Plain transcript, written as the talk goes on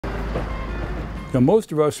Now,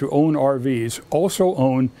 most of us who own RVs also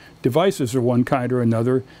own devices of one kind or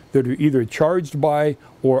another that are either charged by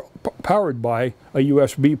or powered by a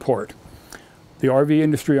USB port. The RV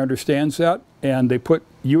industry understands that, and they put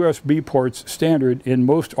USB ports standard in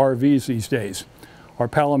most RVs these days. Our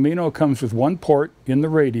Palomino comes with one port in the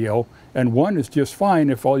radio, and one is just fine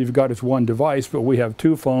if all you've got is one device, but we have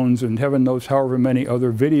two phones and heaven knows however many other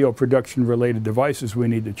video production related devices we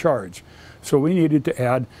need to charge. So we needed to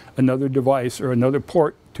add another device or another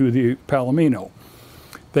port to the Palomino.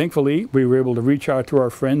 Thankfully, we were able to reach out to our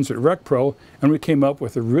friends at RecPro, and we came up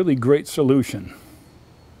with a really great solution.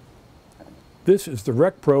 This is the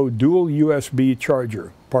RecPro dual USB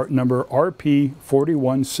charger, part number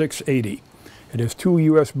RP41680. It has two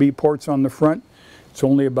USB ports on the front. It's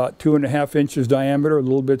only about 2.5 inches diameter, a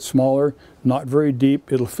little bit smaller, not very deep.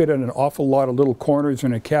 It'll fit in an awful lot of little corners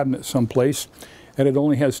in a cabinet someplace. And it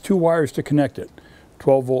only has two wires to connect it,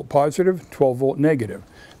 12 volt positive, 12 volt negative.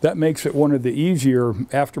 That makes it one of the easier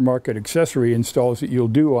aftermarket accessory installs that you'll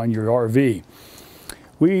do on your RV.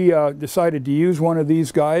 We decided to use one of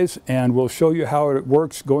these guys, and we'll show you how it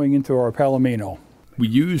works going into our Palomino. We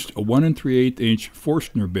used a 1 3/8 inch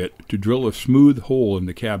Forstner bit to drill a smooth hole in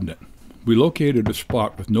the cabinet. We located a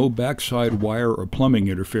spot with no backside wire or plumbing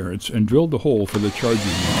interference and drilled the hole for the charging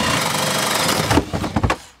unit.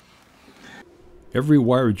 Every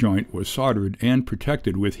wire joint was soldered and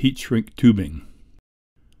protected with heat shrink tubing.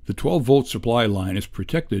 The 12 volt supply line is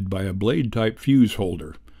protected by a blade type fuse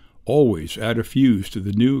holder. Always add a fuse to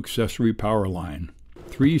the new accessory power line.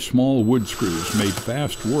 3 small wood screws made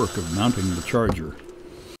fast work of mounting the charger.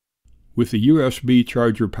 With the USB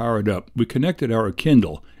charger powered up, we connected our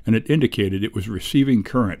Kindle and it indicated it was receiving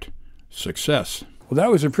current. Success! Well,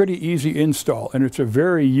 that was a pretty easy install, and it's a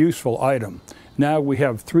very useful item. Now we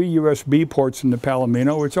have 3 USB ports in the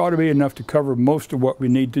Palomino, which ought to be enough to cover most of what we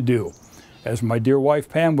need to do. As my dear wife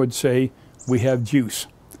Pam would say, we have juice.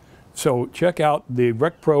 So check out the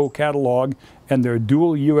RecPro catalog and their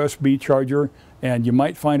dual USB charger, and you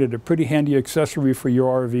might find it a pretty handy accessory for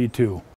your RV too.